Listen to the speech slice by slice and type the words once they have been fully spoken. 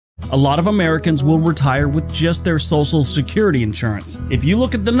A lot of Americans will retire with just their Social Security insurance. If you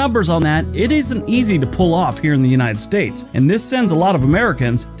look at the numbers on that, it isn't easy to pull off here in the United States, and this sends a lot of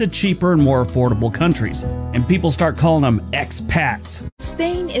Americans to cheaper and more affordable countries. And people start calling them expats.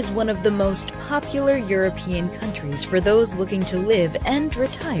 Spain is one of the most popular European countries for those looking to live and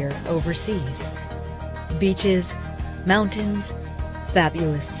retire overseas. Beaches, mountains,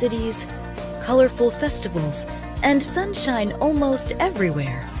 fabulous cities, colorful festivals, and sunshine almost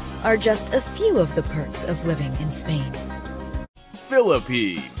everywhere are just a few of the perks of living in Spain.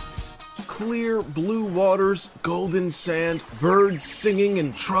 Philippines. Clear blue waters, golden sand, birds singing,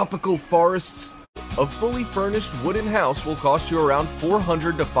 and tropical forests. A fully furnished wooden house will cost you around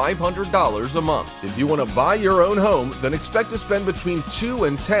 $400 to $500 a month. If you want to buy your own home, then expect to spend between $2,000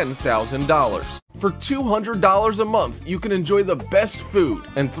 and $10,000. For $200 a month, you can enjoy the best food,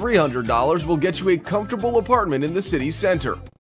 and $300 will get you a comfortable apartment in the city center.